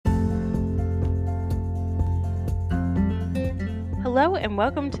Hello and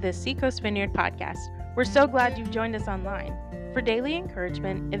welcome to the Seacoast Vineyard podcast. We're so glad you've joined us online. For daily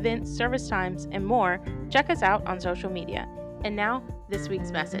encouragement, events, service times, and more, check us out on social media. And now, this week's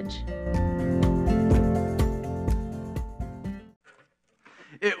message.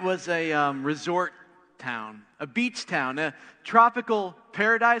 It was a resort town, a beach town, a tropical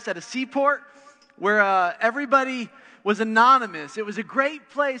paradise at a seaport where everybody was anonymous. It was a great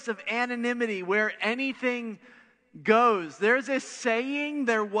place of anonymity where anything goes. There was a saying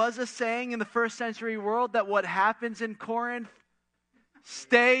in the first century world that what happens in Corinth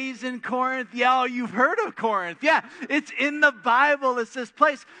stays in Corinth. Yeah, you've heard of Corinth. Yeah, it's in the Bible. It's this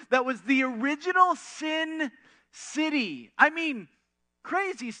place that was the original sin city. I mean,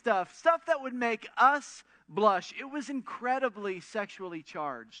 crazy stuff that would make us blush. It was incredibly sexually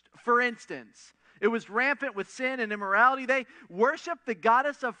charged. For instance, it was rampant with sin and immorality. They worshiped the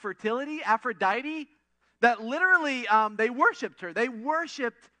goddess of fertility, Aphrodite, that literally they worshiped her. They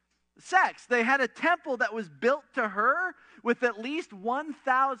worshiped sex. They had a temple that was built to her with at least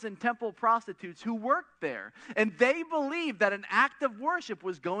 1,000 temple prostitutes who worked there. And they believed that an act of worship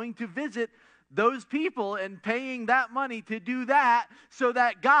was going to visit those people and paying that money to do that so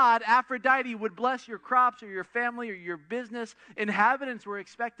that God, Aphrodite, would bless your crops or your family or your business. Inhabitants were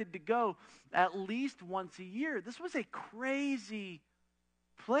expected to go at least once a year. This was a crazy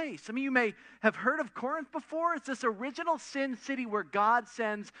place. Some of you may have heard of Corinth before. It's this original sin city where God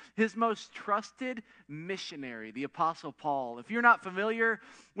sends his most trusted missionary, the Apostle Paul. If you're not familiar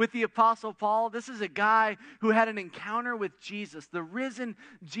with the Apostle Paul, this is a guy who had an encounter with Jesus, the risen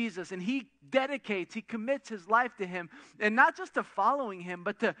Jesus, and he commits his life to him, and not just to following him,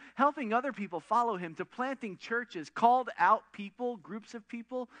 but to helping other people follow him, to planting churches, called out people, groups of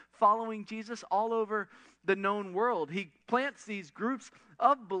people following Jesus all over the known world. He plants these groups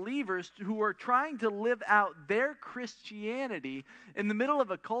of believers who are trying to live out their Christianity in the middle of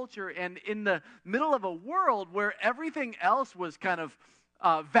a culture and in the middle of a world where everything else was kind of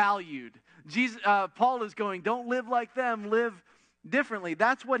valued. Paul is going, don't live like them, live differently.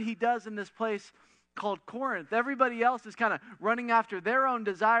 That's what he does in this place called Corinth. Everybody else is kind of running after their own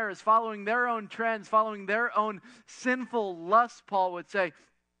desires, following their own trends, following their own sinful lusts, Paul would say.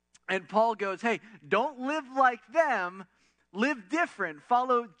 And Paul goes, hey, don't live like them. Live different.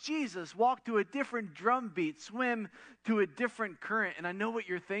 Follow Jesus. Walk to a different drum beat. Swim to a different current. And I know what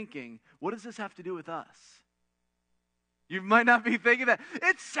you're thinking. What does this have to do with us? You might not be thinking that.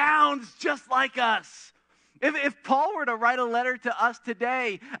 It sounds just like us. If Paul were to write a letter to us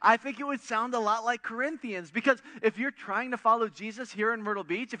today, I think it would sound a lot like Corinthians. Because if you're trying to follow Jesus here in Myrtle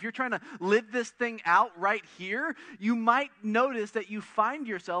Beach, if you're trying to live this thing out right here, you might notice that you find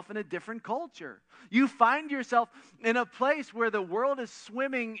yourself in a different culture. You find yourself in a place where the world is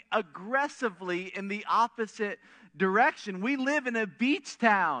swimming aggressively in the opposite direction. We live in a beach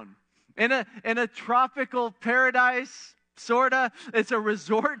town, in a tropical paradise, sorta. It's a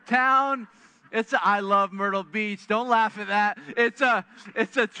resort town. I love Myrtle Beach. Don't laugh at that. It's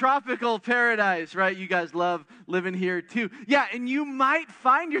a tropical paradise, right? You guys love living here too. Yeah, and you might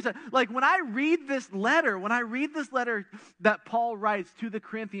find yourself, like when I read this letter that Paul writes to the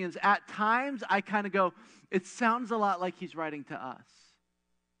Corinthians, at times I kind of go, it sounds a lot like he's writing to us.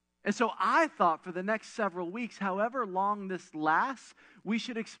 And so I thought for the next several weeks, however long this lasts, we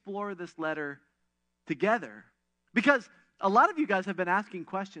should explore this letter together. Because a lot of you guys have been asking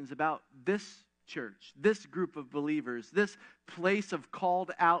questions about this church, this group of believers, this place of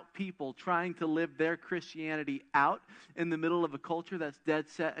called out people trying to live their Christianity out in the middle of a culture that's dead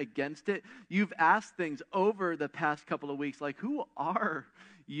set against it. You've asked things over the past couple of weeks like, who are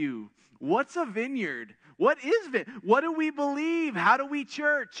you? What's a vineyard? What is it? What do we believe? How do we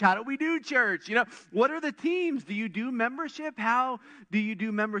church? How do we do church? What are the teams? Do you do membership? How do you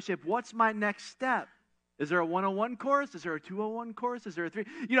do membership? What's my next step? Is there a 101 course? Is there a 201 course? Is there a 3?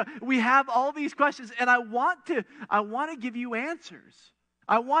 We have all these questions, and I want to give you answers.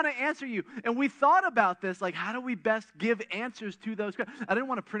 I want to answer you. And we thought about this, like, how do we best give answers to those questions? I didn't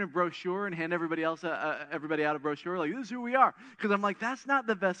want to print a brochure and hand everybody out a brochure, like, this is who we are. Because I'm like, that's not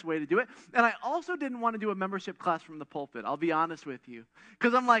the best way to do it. And I also didn't want to do a membership class from the pulpit. I'll be honest with you.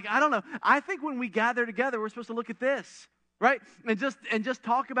 Because I'm like, I don't know. I think when we gather together, we're supposed to look at this. Right? And just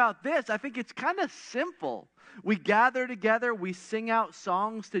talk about this. I think it's kind of simple. We gather together, we sing out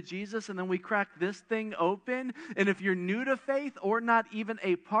songs to Jesus, and then we crack this thing open. And if you're new to faith or not even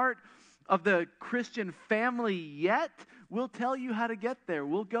a part of the Christian family yet, we'll tell you how to get there.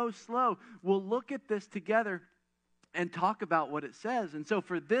 We'll go slow. We'll look at this together. and talk about what it says. And so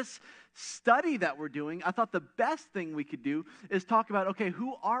for this study that we're doing, I thought the best thing we could do is talk about, okay,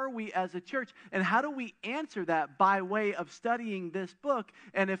 who are we as a church? And how do we answer that by way of studying this book?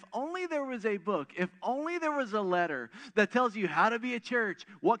 And if only there was a book, if only there was a letter that tells you how to be a church,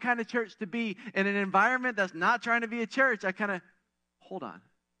 what kind of church to be in an environment that's not trying to be a church, hold on.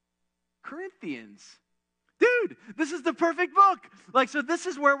 Corinthians. Dude, this is the perfect book. So this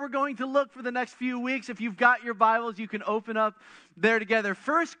is where we're going to look for the next few weeks. If you've got your Bibles, you can open up there together.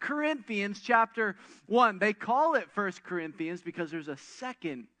 1 Corinthians chapter 1. They call it 1 Corinthians because there's a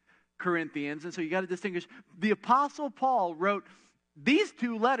 2 Corinthians. And so you got to distinguish. The Apostle Paul wrote these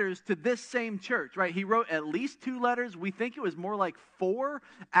 2 letters to this same church, right? He wrote at least 2 letters. We think it was more like 4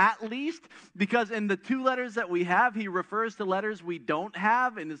 at least, because in the 2 letters that we have, he refers to letters we don't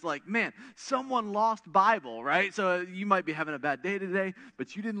have, and it's like, man, someone lost Bible, right? So you might be having a bad day today,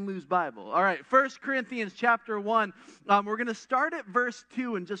 but you didn't lose Bible. All right, 1 Corinthians chapter 1, we're going to start at verse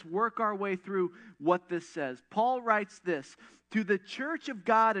 2 and just work our way through what this says. Paul writes this, "To the church of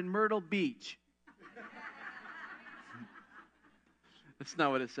God in Myrtle Beach." That's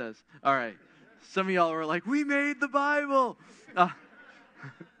not what it says. All right. Some of y'all were like, we made the Bible.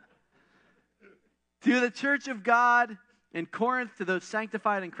 To the church of God in Corinth, to those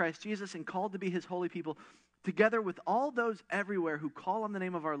sanctified in Christ Jesus and called to be his holy people, together with all those everywhere who call on the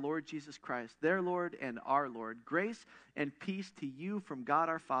name of our Lord Jesus Christ, their Lord and our Lord, grace and peace to you from God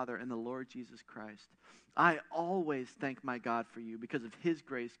our Father and the Lord Jesus Christ. I always thank my God for you because of his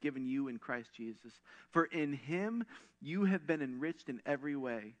grace given you in Christ Jesus. For in him you have been enriched in every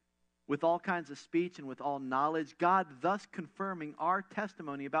way, with all kinds of speech and with all knowledge, God thus confirming our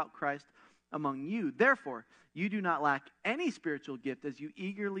testimony about Christ among you. Therefore, you do not lack any spiritual gift as you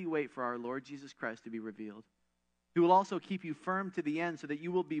eagerly wait for our Lord Jesus Christ to be revealed, who will also keep you firm to the end so that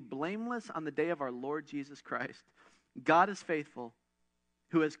you will be blameless on the day of our Lord Jesus Christ. God is faithful,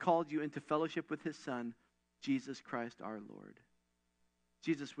 who has called you into fellowship with his Son, Jesus Christ our Lord.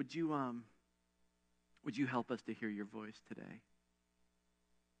 Jesus, would you help us to hear your voice today?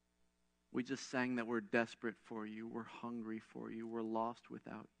 We just sang that we're desperate for you, we're hungry for you, we're lost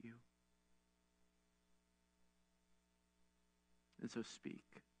without you. And so speak.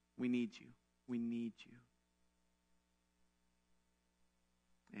 We need you. We need you.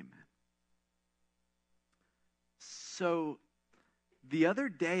 Amen. So, the other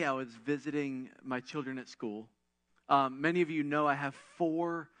day I was visiting my children at school. Many of you know I have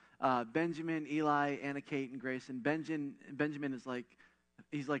 4, Benjamin, Eli, Anna Kate, and Grayson. Benjamin is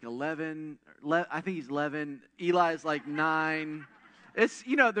he's 11. I think he's 11. Eli is 9. It's,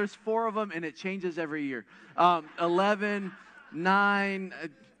 there's 4 of them and it changes every year. 11, 9,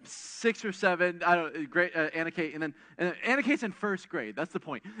 6 or 7, I don't know, great, Anna Kate, and Anna Kate's in 1st grade. That's the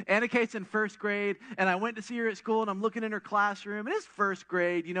point. Anna Kate's in 1st grade, and I went to see her at school, and I'm looking in her classroom, and it's 1st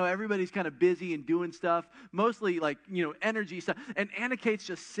grade. Everybody's kind of busy and doing stuff, mostly energy stuff. And Anna Kate's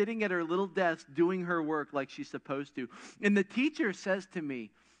just sitting at her little desk doing her work like she's supposed to. And the teacher says to me,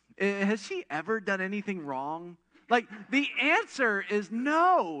 "Has she ever done anything wrong?" The answer is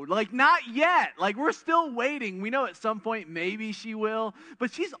no. Not yet. We're still waiting. We know at some point maybe she will.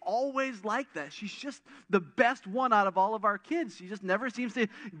 But she's always like that. She's just the best one out of all of our kids. She just never seems to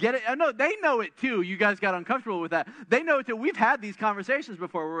get it. I know they know it too. You guys got uncomfortable with that. They know it too. We've had these conversations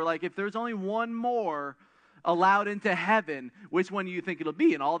before where we're like, if there's only one more allowed into heaven, which one do you think it'll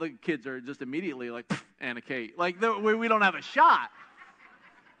be? And all the kids are just immediately like, Anna Kate. We don't have a shot.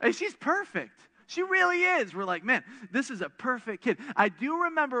 And she's perfect. She really is. We're like, man, this is a perfect kid. I do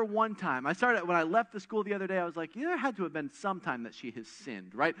remember one time, when I left the school the other day, I was like, there had to have been some time that she has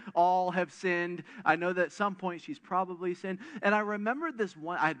sinned, right? All have sinned. I know that at some point she's probably sinned. And I remember this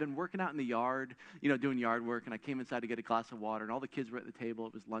one, I had been working out in the yard, doing yard work, and I came inside to get a glass of water, and all the kids were at the table.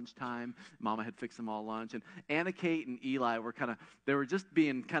 It was lunchtime. Mama had fixed them all lunch. And Anna Kate and Eli they were just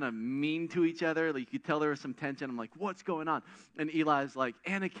being kind of mean to each other. You could tell there was some tension. I'm like, what's going on? And Eli's like,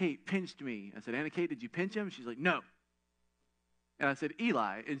 Anna Kate pinched me. I said, Anna Kate, did you pinch him? She's like, no. And I said,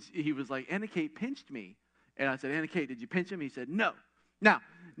 Eli. And he was like, Anna Kate pinched me. And I said, Anna Kate, did you pinch him? He said, no. Now,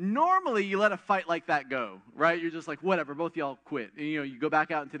 normally you let a fight like that go, right? You're just like, whatever, both y'all quit. And, you go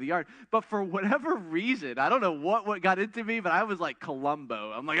back out into the yard. But for whatever reason, I don't know what got into me, but I was like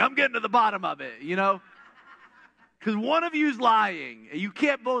Columbo. I'm like, I'm getting to the bottom of it, Because one of you's lying. You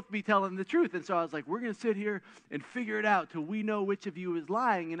can't both be telling the truth. And so I was like, we're going to sit here and figure it out till we know which of you is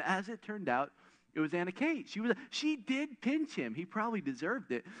lying. And as it turned out, it was Anna Kate. She did pinch him. He probably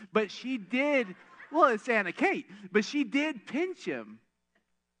deserved it. But she did, it's Anna Kate. But she did pinch him.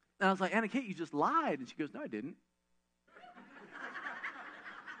 And I was like, Anna Kate, you just lied. And she goes, no, I didn't.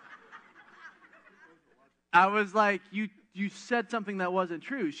 I was like, you said something that wasn't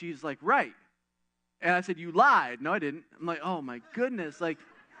true. She's like, right. And I said, you lied. No, I didn't. I'm like, oh my goodness. Like,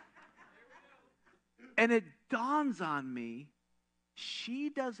 and it dawns on me, she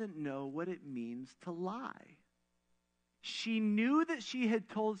doesn't know what it means to lie. She knew that she had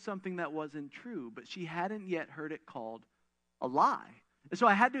told something that wasn't true, but she hadn't yet heard it called a lie. And so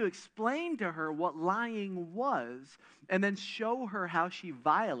I had to explain to her what lying was and then show her how she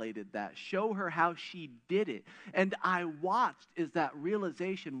violated that, show her how she did it. And I watched as that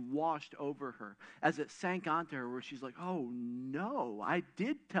realization washed over her, as it sank onto her where she's like, oh no, I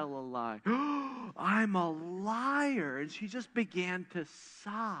did tell a lie. I'm a liar. And she just began to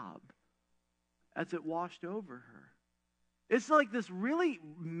sob as it washed over her. It's like this really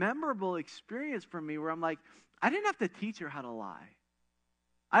memorable experience for me where I'm like, I didn't have to teach her how to lie.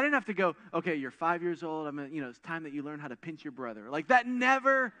 I didn't have to go, okay, you're 5 years old. It's time that you learn how to pinch your brother. Like, that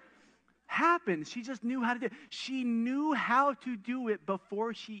never happened. She just knew how to do it. She knew how to do it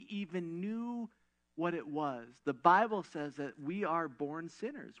before she even knew what it was. The Bible says that we are born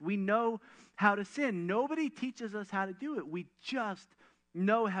sinners. We know how to sin. Nobody teaches us how to do it. We just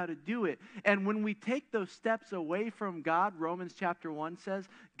know how to do it. And when we take those steps away from God, Romans chapter 1 says,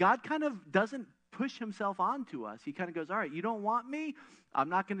 God kind of doesn't push himself onto us. He kind of goes, all right, you don't want me? I'm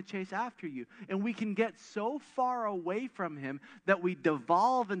not going to chase after you. And we can get so far away from him that we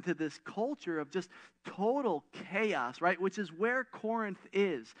devolve into this culture of just total chaos, right? Which is where Corinth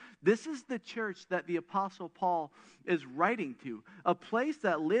is. This is the church that the Apostle Paul is writing to, a place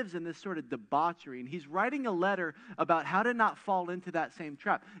that lives in this sort of debauchery. And he's writing a letter about how to not fall into that same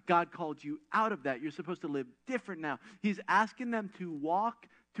trap. God called you out of that. You're supposed to live different now. He's asking them to walk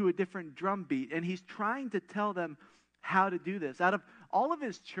to a different drumbeat, and he's trying to tell them how to do this. Out of all of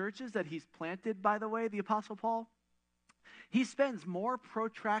his churches that he's planted, by the way, the Apostle Paul, he spends more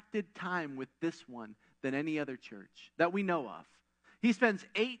protracted time with this one than any other church that we know of. He spends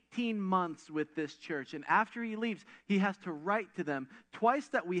 18 months with this church, and after he leaves, he has to write to them twice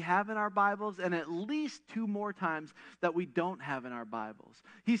that we have in our Bibles and at least 2 more times that we don't have in our Bibles.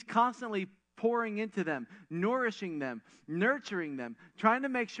 He's constantly pouring into them, nourishing them, nurturing them, trying to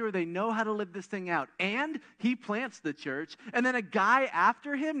make sure they know how to live this thing out. And he plants the church, and then a guy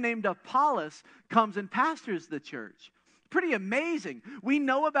after him named Apollos comes and pastors the church. Pretty amazing. We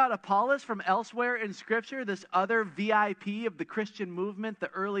know about Apollos from elsewhere in Scripture, this other VIP of the Christian movement, the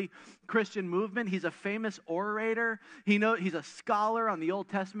early Christian movement. He's a famous orator. He's a scholar on the Old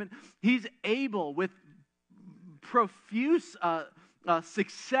Testament. He's able, with profuse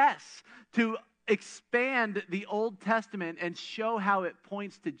success, to expand the Old Testament and show how it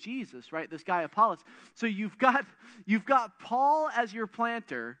points to Jesus, right? This guy Apollos. So you've got Paul as your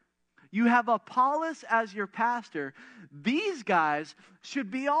planter. You have Apollos as your pastor. These guys should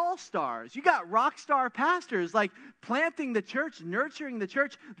be all-stars. You got rock star pastors like planting the church, nurturing the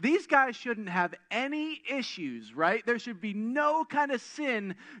church. These guys shouldn't have any issues, right? There should be no kind of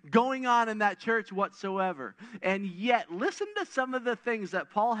sin going on in that church whatsoever. And yet, listen to some of the things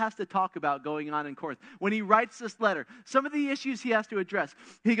that Paul has to talk about going on in Corinth. When he writes this letter, some of the issues he has to address.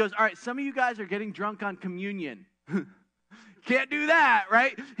 He goes, all right, some of you guys are getting drunk on communion. Can't do that,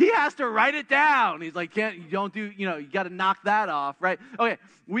 right? He has to write it down. He's like, you got to knock that off, right? Okay,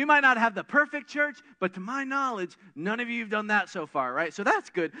 we might not have the perfect church, but to my knowledge, none of you have done that so far, right? So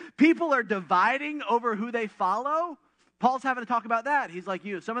that's good. People are dividing over who they follow. Paul's having to talk about that. He's like,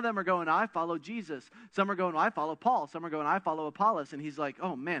 some of them are going, I follow Jesus. Some are going, I follow Paul. Some are going, I follow Apollos. And he's like,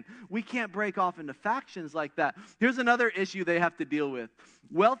 oh man, we can't break off into factions like that. Here's another issue they have to deal with.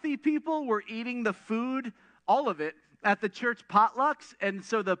 Wealthy people were eating the food, all of it, at the church potlucks, and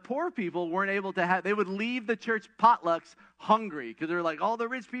so the poor people weren't able to they would leave the church potlucks hungry because they're like, all the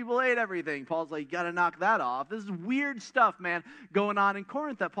rich people ate everything. Paul's like, you got to knock that off. This is weird stuff, man, going on in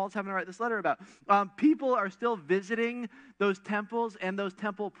Corinth that Paul's having to write this letter about. People are still visiting those temples and those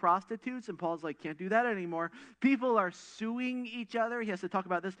temple prostitutes, and Paul's like, can't do that anymore. People are suing each other. He has to talk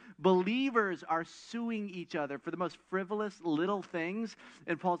about this. Believers are suing each other for the most frivolous little things,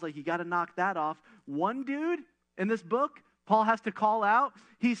 and Paul's like, you got to knock that off. One dude in this book, Paul has to call out,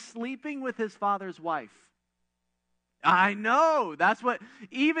 he's sleeping with his father's wife. I know, that's what,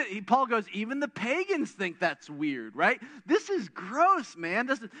 Paul goes, even the pagans think that's weird, right? This is gross, man.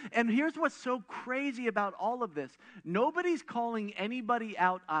 And here's what's so crazy about all of this. Nobody's calling anybody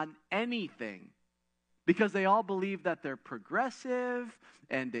out on anything because they all believe that they're progressive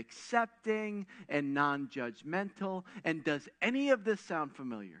and accepting and non-judgmental. And does any of this sound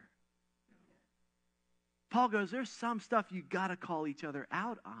familiar? Paul goes, there's some stuff you got to call each other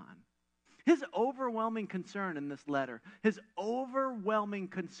out on. His overwhelming concern in this letter, his overwhelming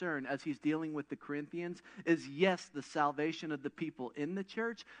concern as he's dealing with the Corinthians is, yes, the salvation of the people in the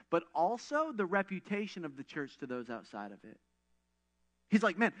church, but also the reputation of the church to those outside of it. He's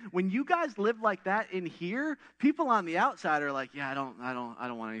like, man, when you guys live like that in here, people on the outside are like, yeah, I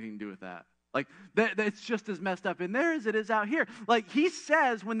don't want anything to do with that. Like, it's just as messed up in there as it is out here. Like, he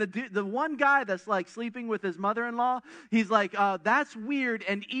says when the one guy that's like sleeping with his mother-in-law, he's like, that's weird,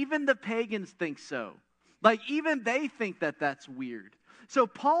 and even the pagans think so. Like, even they think that that's weird. So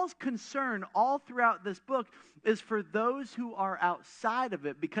Paul's concern all throughout this book is for those who are outside of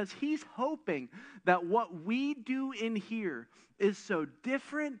it, because he's hoping that what we do in here is so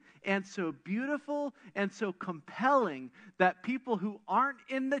different and so beautiful and so compelling that people who aren't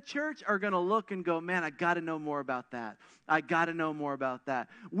in the church are going to look and go, man, I got to know more about that. I got to know more about that.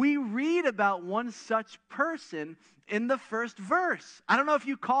 We read about one such person in the first verse. I don't know if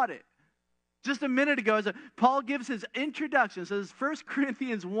you caught it. Just a minute ago, as Paul gives his introduction, so this is 1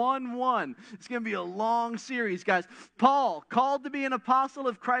 Corinthians 1:1. It's going to be a long series, guys. Paul, called to be an apostle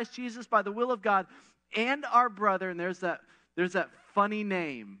of Christ Jesus by the will of God, and our brother, and there's that funny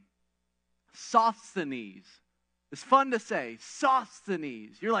name, Sosthenes. It's fun to say,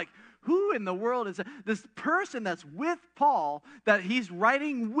 Sosthenes. You're like, who in the world is that? This person that's with Paul that he's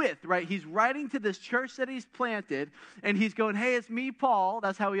writing with, right? He's writing to this church that he's planted, and he's going, hey, it's me, Paul.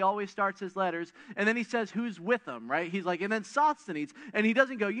 That's how he always starts his letters. And then he says, who's with him, right? He's like, and then Sosthenes. And he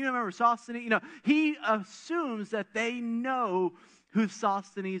doesn't go, you remember Sosthenes? He assumes that they know who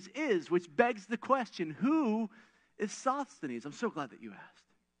Sosthenes is, which begs the question, who is Sosthenes? I'm so glad that you asked.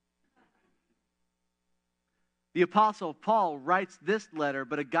 The Apostle Paul writes this letter,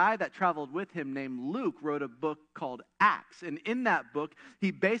 but a guy that traveled with him named Luke wrote a book called Acts. And in that book,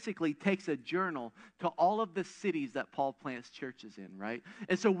 he basically takes a journal to all of the cities that Paul plants churches in, right?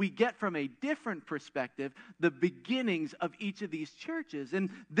 And so we get from a different perspective the beginnings of each of these churches. And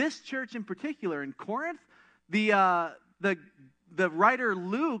this church in particular, in Corinth, the writer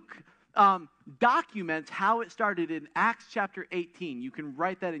Luke documents how it started in Acts chapter 18. You can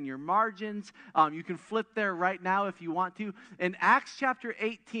write that in your margins. You can flip there right now if you want to. In Acts chapter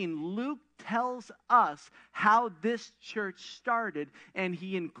 18, Luke tells us how this church started, and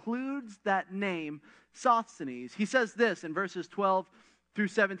he includes that name, Sosthenes. He says this in verses 12 through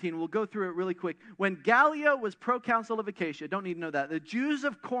 17. We'll go through it really quick. When Gallio was proconsul of Achaia, don't need to know that, the Jews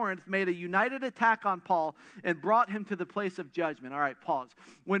of Corinth made a united attack on Paul and brought him to the place of judgment. All right, pause.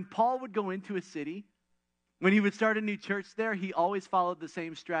 When Paul would go into a city, when he would start a new church there, he always followed the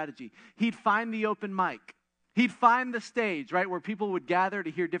same strategy. He'd find the open mic. He'd find the stage, right, where people would gather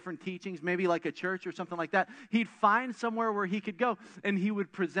to hear different teachings, maybe like a church or something like that. He'd find somewhere where he could go, and he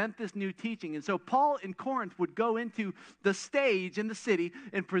would present this new teaching. And so Paul in Corinth would go into the stage in the city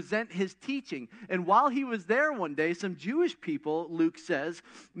and present his teaching. And while he was there one day, some Jewish people, Luke says,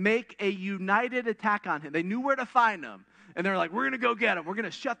 make a united attack on him. They knew where to find him. And they're like, we're going to go get him. We're going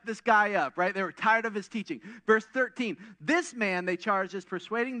to shut this guy up, right? They were tired of his teaching. Verse 13, this man they charged is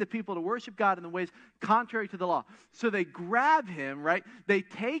persuading the people to worship God in the ways contrary to the law. So they grab him, right? They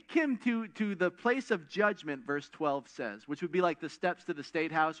take him to the place of judgment, verse 12 says, which would be like the steps to the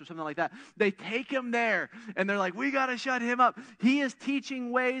state house or something like that. They take him there, and they're like, we got to shut him up. He is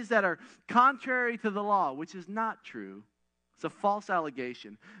teaching ways that are contrary to the law, which is not true. It's a false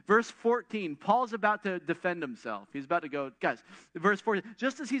allegation. Verse 14, Paul's about to defend himself. He's about to go, guys, verse 14,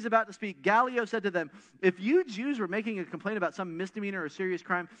 just as he's about to speak, Gallio said to them, if you Jews were making a complaint about some misdemeanor or serious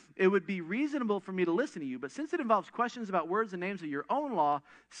crime, it would be reasonable for me to listen to you. But since it involves questions about words and names of your own law,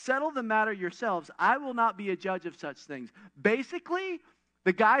 settle the matter yourselves. I will not be a judge of such things. Basically,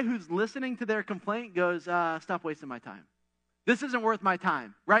 the guy who's listening to their complaint goes, stop wasting my time. This isn't worth my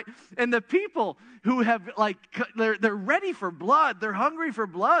time, right? And the people who have, they're ready for blood. They're hungry for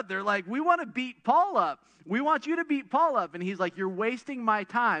blood. They're like, we want to beat Paul up. We want you to beat Paul up. And he's like, you're wasting my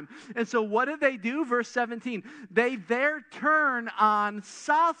time. And so what do they do? Verse 17, they there turn on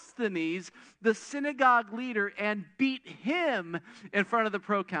Sosthenes, the synagogue leader, and beat him in front of the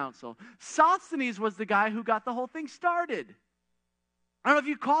proconsul. Sosthenes was the guy who got the whole thing started. I don't know if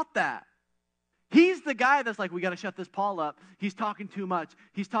you caught that. He's the guy that's like, we got to shut this Paul up. He's talking too much.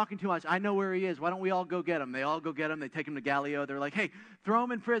 He's talking too much. I know where he is. Why don't we all go get him? They all go get him. They take him to Gallio. They're like, hey, throw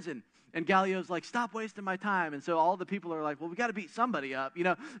him in prison. And Gallio's like, stop wasting my time. And so all the people are like, well, we got to beat somebody up,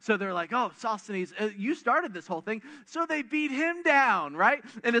 So they're like, oh, Sosthenes, you started this whole thing. So they beat him down, right?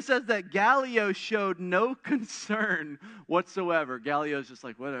 And it says that Gallio showed no concern whatsoever. Gallio's just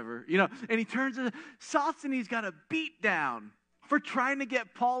like, whatever, And he turns to Sosthenes got a beat down for trying to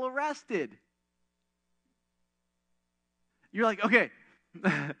get Paul arrested. You're like, okay,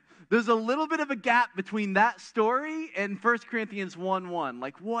 there's a little bit of a gap between that story and 1 Corinthians 1:1.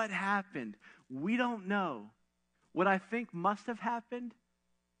 Like, what happened? We don't know. What I think must have happened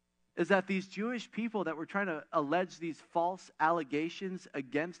is that these Jewish people that were trying to allege these false allegations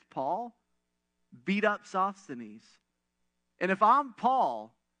against Paul beat up Sosthenes. And if I'm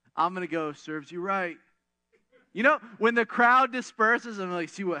Paul, I'm going to go, serves you right. You know, when the crowd disperses, I'm like,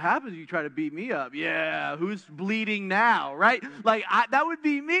 see what happens if you try to beat me up. Yeah, who's bleeding now, right? Like, that would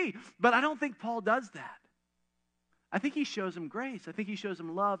be me. But I don't think Paul does that. I think he shows him grace. I think he shows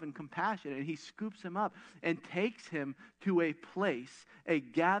him love and compassion. And he scoops him up and takes him to a place, a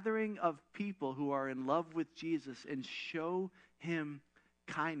gathering of people who are in love with Jesus and show him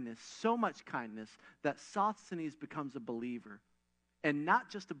kindness. So much kindness that Sosthenes becomes a believer. And not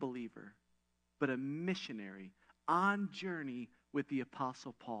just a believer, but a missionary on journey with the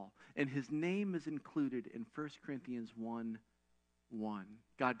Apostle Paul. And his name is included in 1 Corinthians 1:1.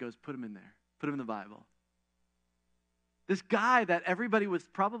 God goes, put him in there. Put him in the Bible. This guy that everybody was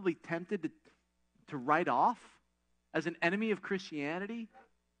probably tempted to write off as an enemy of Christianity.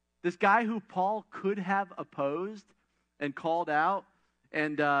 This guy who Paul could have opposed and called out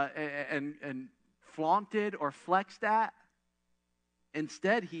and flaunted or flexed at.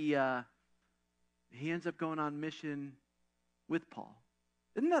 Instead, he ends up going on mission with Paul.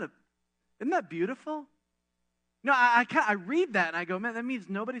 Isn't that beautiful? No, I read that and I go, man, that means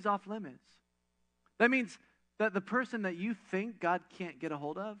nobody's off limits. That means that the person that you think God can't get a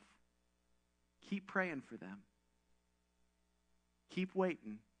hold of, keep praying for them. Keep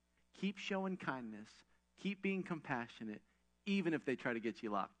waiting. Keep showing kindness. Keep being compassionate, even if they try to get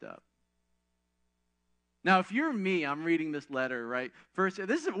you locked up. Now, if you're me, I'm reading this letter, right?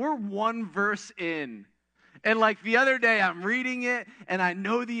 We're one verse in. And like the other day, I'm reading it, and I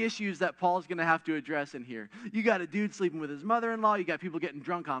know the issues that Paul's going to have to address in here. You got a dude sleeping with his mother-in-law. You got people getting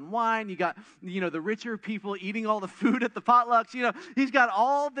drunk on wine. You got, the richer people eating all the food at the potlucks. He's got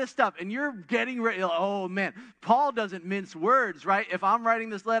all this stuff, and you're getting ready. Oh, man. Paul doesn't mince words, right? If I'm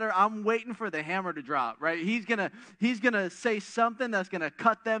writing this letter, I'm waiting for the hammer to drop, right? He's gonna say something that's going to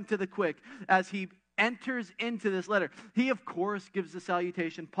cut them to the quick as he enters into this letter. He, of course, gives the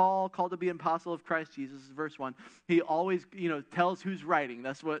salutation. Paul, called to be an apostle of Christ Jesus, verse 1. He always, tells who's writing.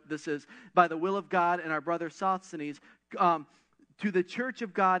 That's what this is. By the will of God and our brother Sosthenes, to the church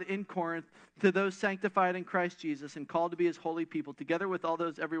of God in Corinth, to those sanctified in Christ Jesus and called to be his holy people, together with all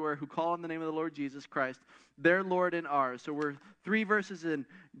those everywhere who call on the name of the Lord Jesus Christ, their Lord and ours. So we're 3 verses in.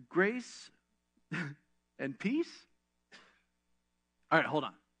 Grace and peace. All right, hold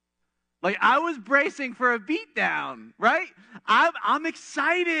on. Like, I was bracing for a beatdown, right? I'm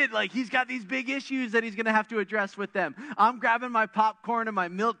excited. Like, he's got these big issues that he's going to have to address with them. I'm grabbing my popcorn and my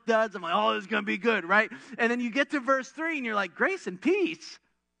Milk Duds. I'm like, oh, this is going to be good, right? And then you get to verse 3, and you're like, grace and peace.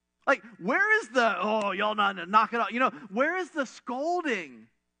 Like, where is y'all not knock it off? Where is the scolding?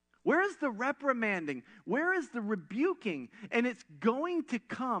 Where is the reprimanding? Where is the rebuking? And it's going to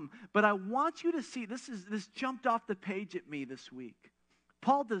come. But I want you to see, this jumped off the page at me this week.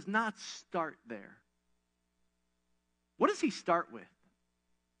 Paul does not start there. What does he start with?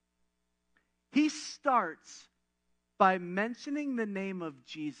 He starts by mentioning the name of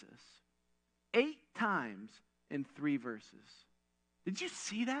Jesus 8 times in 3 verses. Did you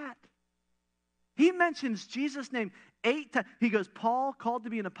see that? He mentions Jesus' name 8 times. He goes, Paul, called to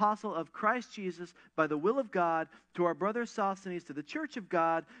be an apostle of Christ Jesus by the will of God, to our brother Sosthenes, to the church of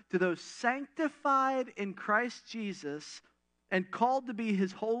God, to those sanctified in Christ Jesus, and called to be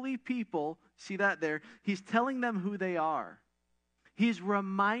his holy people. See that there? He's telling them who they are. He's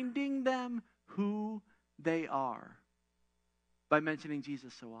reminding them who they are by mentioning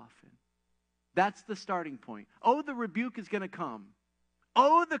Jesus so often. That's the starting point. Oh, the rebuke is going to come.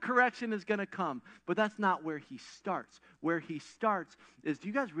 Oh, the correction is going to come. But that's not where he starts. Where he starts is, do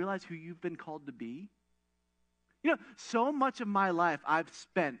you guys realize who you've been called to be? So much of my life I've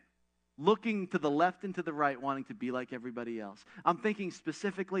spent looking to the left and to the right, wanting to be like everybody else. I'm thinking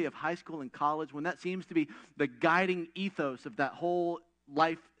specifically of high school and college, when that seems to be the guiding ethos of that whole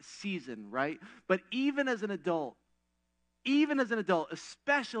life season, right? But even as an adult,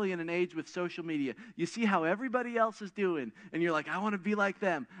 especially in an age with social media, you see how everybody else is doing, and you're like, I want to be like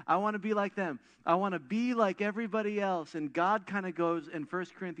them. I want to be like them. I want to be like everybody else. And God kind of goes in 1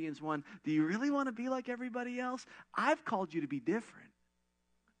 Corinthians 1, do you really want to be like everybody else? I've called you to be different.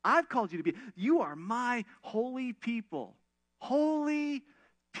 I've called you to be. You are my holy people. Holy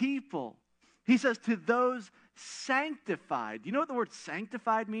people. He says to those sanctified. You know what the word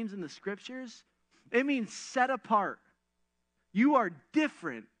sanctified means in the scriptures? It means set apart. You are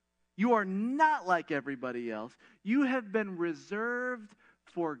different. You are not like everybody else. You have been reserved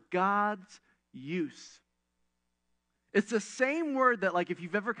for God's use. It's the same word that, like, if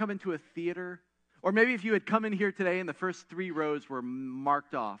you've ever come into a theater, or maybe if you had come in here today and the first 3 rows were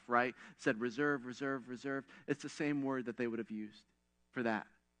marked off, right? It said reserved, reserved, reserved. It's the same word that they would have used for that.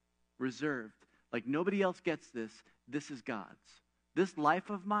 Reserved. Like, nobody else gets this. This is God's. This life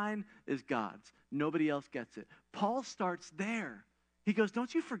of mine is God's. Nobody else gets it. Paul starts there. He goes,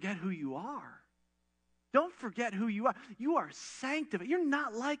 don't you forget who you are. Don't forget who you are. You are sanctified. You're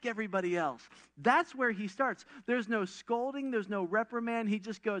not like everybody else. That's where he starts. There's no scolding. There's no reprimand. He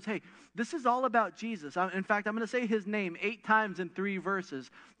just goes, hey, this is all about Jesus. In fact, I'm going to say his name 8 times in 3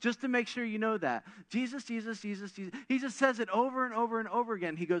 verses just to make sure you know that. Jesus, Jesus, Jesus, Jesus. He just says it over and over and over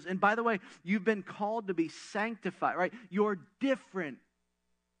again. He goes, and by the way, you've been called to be sanctified, right? You're different.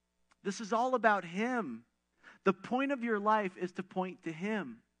 This is all about him. The point of your life is to point to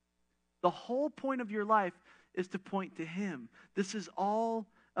him. The whole point of your life is to point to him. This is all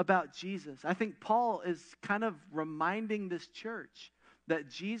about Jesus. I think Paul is kind of reminding this church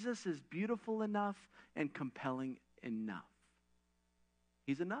that Jesus is beautiful enough and compelling enough.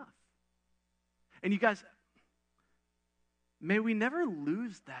 He's enough. And you guys, may we never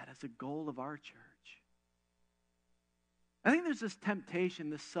lose that as a goal of our church. I think there's this temptation,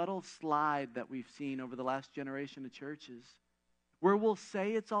 this subtle slide that we've seen over the last generation of churches, where we'll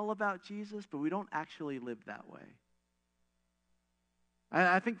say it's all about Jesus, but we don't actually live that way.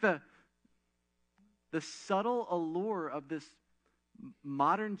 I think the subtle allure of this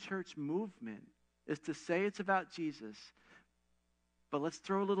modern church movement is to say it's about Jesus, but let's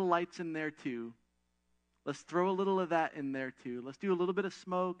throw a little lights in there too. Let's throw a little of that in there too. Let's do a little bit of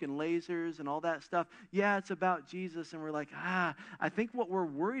smoke and lasers and all that stuff. Yeah, it's about Jesus, and we're like, I think what we're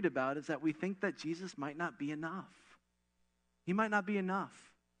worried about is that we think that Jesus might not be enough. He might not be enough.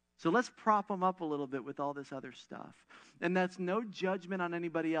 So let's prop him up a little bit with all this other stuff. And that's no judgment on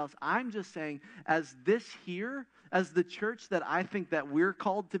anybody else. I'm just saying, as this here, as the church that I think that we're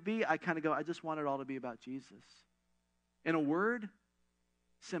called to be, I kind of go, I just want it all to be about Jesus. In a word,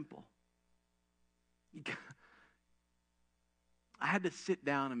 simple. I had to sit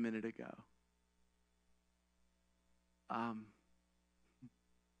down a minute ago.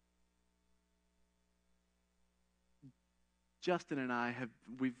 Justin and I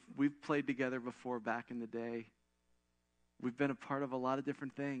we've played together before back in the day. We've been a part of a lot of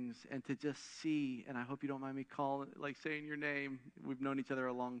different things, and to just see, and I hope you don't mind me saying your name. We've known each other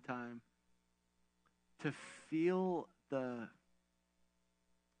a long time. To feel the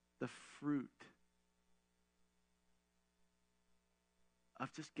fruit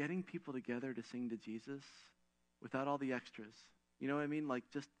of just getting people together to sing to Jesus without all the extras. You know what I mean?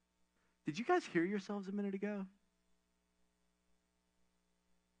 Did you guys hear yourselves a minute ago?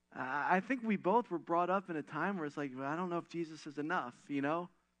 I think we both were brought up in a time where it's like, well, I don't know if Jesus is enough, you know?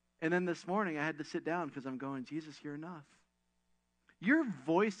 And then this morning I had to sit down because I'm going, Jesus, you're enough. Your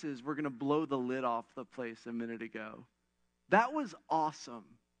voices were going to blow the lid off the place a minute ago. That was awesome.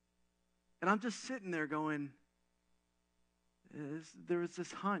 And I'm just sitting there going, there was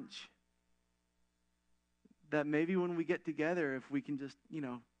this hunch that maybe when we get together, if we can just,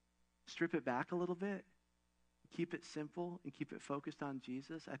 strip it back a little bit, keep it simple and keep it focused on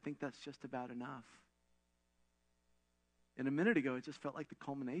Jesus, I think that's just about enough. And a minute ago, it just felt like the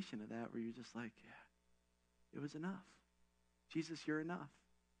culmination of that, where you're just like, yeah, it was enough. Jesus, you're enough.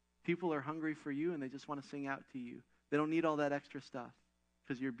 People are hungry for you, and they just want to sing out to you. They don't need all that extra stuff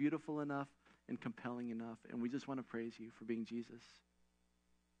because you're beautiful enough and compelling enough, and we just want to praise you for being Jesus.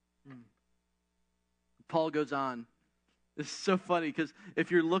 Paul goes on. This is so funny because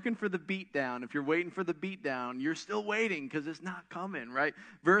if you're looking for the beat down, if you're waiting for the beat down, you're still waiting because it's not coming, right?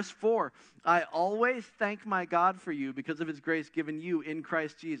 Verse 4, I always thank my God for you because of his grace given you in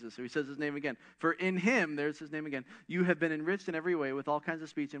Christ Jesus. So he says his name again. For in him, there's his name again, you have been enriched in every way with all kinds of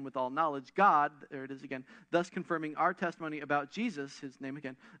speech and with all knowledge. God, there it is again, thus confirming our testimony about Jesus, his name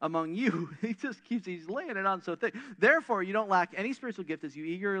again, among you. He's laying it on so thick. Therefore, you don't lack any spiritual gift as you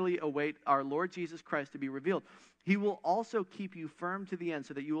eagerly await our Lord Jesus Christ to be revealed. He will also keep you firm to the end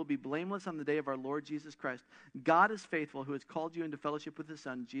so that you will be blameless on the day of our Lord Jesus Christ. God is faithful who has called you into fellowship with his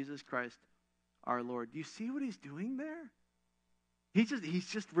Son, Jesus Christ, our Lord. Do you see what he's doing there? He's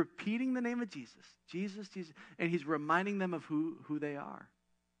just repeating the name of Jesus. Jesus, Jesus. And he's reminding them of who they are.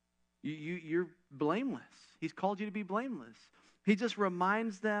 You're blameless. He's called you to be blameless. He just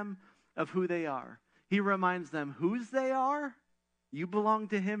reminds them of who they are. He reminds them whose they are. You belong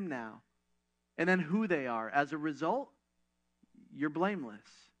to him now. And then who they are. As a result, you're blameless.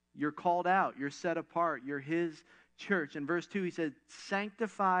 You're called out. You're set apart. You're his church. In verse 2, he said,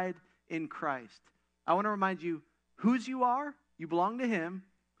 sanctified in Christ. I want to remind you whose you are. You belong to him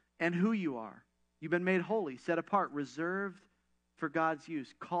and who you are. You've been made holy, set apart, reserved for God's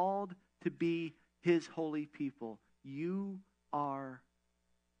use, called to be his holy people. You are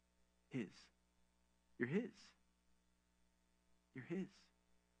his. You're his. You're his.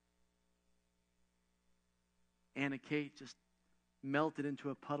 Anna Kate just melted into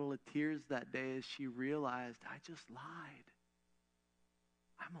a puddle of tears that day as she realized, I just lied.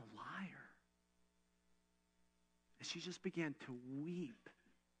 I'm a liar. And she just began to weep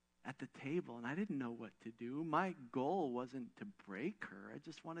at the table, and I didn't know what to do. My goal wasn't to break her. I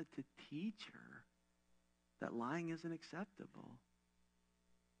just wanted to teach her that lying isn't acceptable.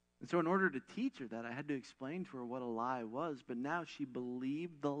 And so in order to teach her that, I had to explain to her what a lie was, but now she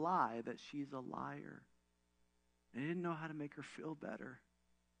believed the lie that she's a liar. And I didn't know how to make her feel better.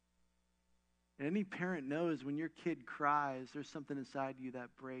 And any parent knows when your kid cries, there's something inside you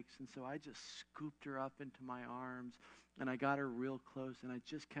that breaks. And so I just scooped her up into my arms, and I got her real close, and I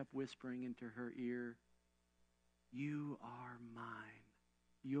just kept whispering into her ear, you are mine.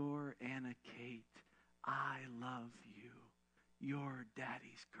 You're Anna Kate. I love you. You're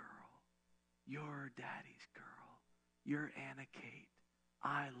Daddy's girl. You're Daddy's girl. You're Anna Kate.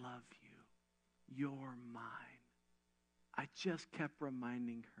 I love you. You're mine. I just kept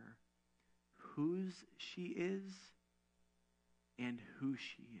reminding her whose she is and who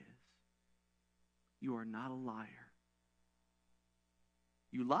she is. You are not a liar.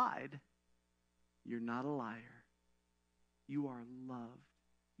 You lied. You're not a liar. You are loved.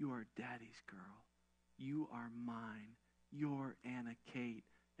 You are Daddy's girl. You are mine. You're Anna Kate.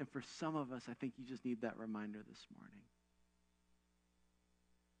 And for some of us, I think you just need that reminder this morning.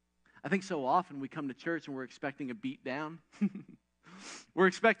 I think so often we come to church and we're expecting a beat down. We're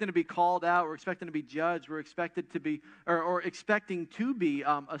expecting to be called out. We're expecting to be judged. We're expected to be, or expecting to be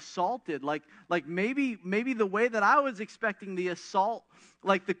assaulted. Like maybe the way that I was expecting the assault,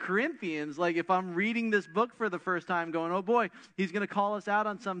 like the Corinthians. Like if I'm reading this book for the first time, going, oh boy, he's going to call us out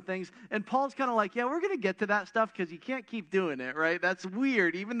on some things. And Paul's kind of like, yeah, we're going to get to that stuff because you can't keep doing it, right? That's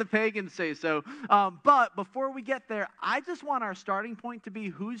weird. Even the pagans say so. But before we get there, I just want our starting point to be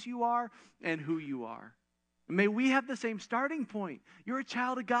whose you are and who you are. May we have the same starting point. You're a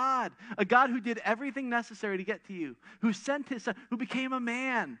child of God, a God who did everything necessary to get to you, who sent his son, who became a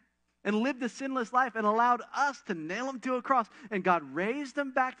man and lived a sinless life and allowed us to nail him to a cross. And God raised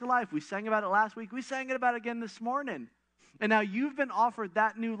him back to life. We sang about it last week. We sang it about it again this morning. And now you've been offered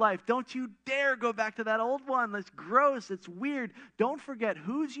that new life. Don't you dare go back to that old one. That's gross. It's weird. Don't forget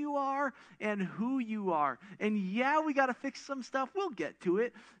whose you are and who you are. And yeah, we got to fix some stuff. We'll get to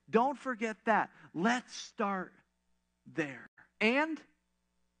it. Don't forget that. Let's start there. And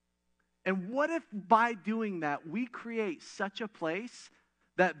what if by doing that, we create such a place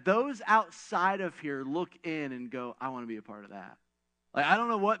that those outside of here look in and go, I want to be a part of that. Like, I don't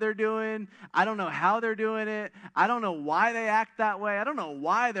know what they're doing. I don't know how they're doing it. I don't know why they act that way. I don't know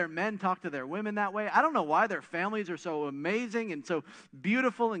why their men talk to their women that way. I don't know why their families are so amazing and so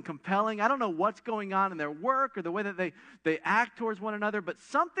beautiful and compelling. I don't know what's going on in their work or the way that they act towards one another, but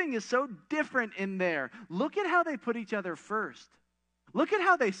something is so different in there. Look at how they put each other first. Look at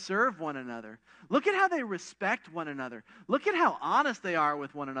how they serve one another. Look at how they respect one another. Look at how honest they are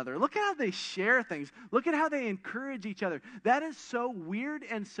with one another. Look at how they share things. Look at how they encourage each other. That is so weird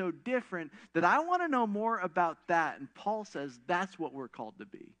and so different that I want to know more about that. And Paul says that's what we're called to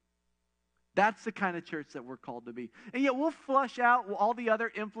be. That's the kind of church that we're called to be. And yet we'll flush out all the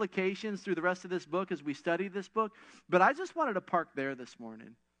other implications through the rest of this book as we study this book. But I just wanted to park there this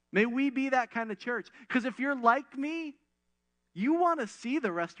morning. May we be that kind of church. Because if you're like me, you want to see the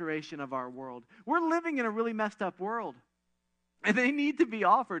restoration of our world. We're living in a really messed up world. And they need to be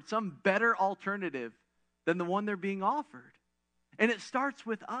offered some better alternative than the one they're being offered. And it starts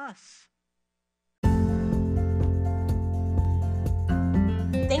with us.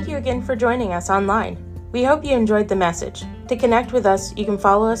 Thank you again for joining us online. We hope you enjoyed the message. To connect with us, you can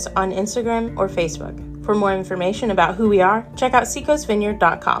follow us on Instagram or Facebook. For more information about who we are, check out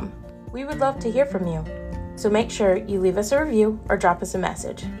seacoastvineyard.com. We would love to hear from you. So make sure you leave us a review or drop us a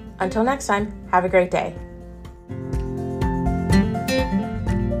message. Until next time, have a great day.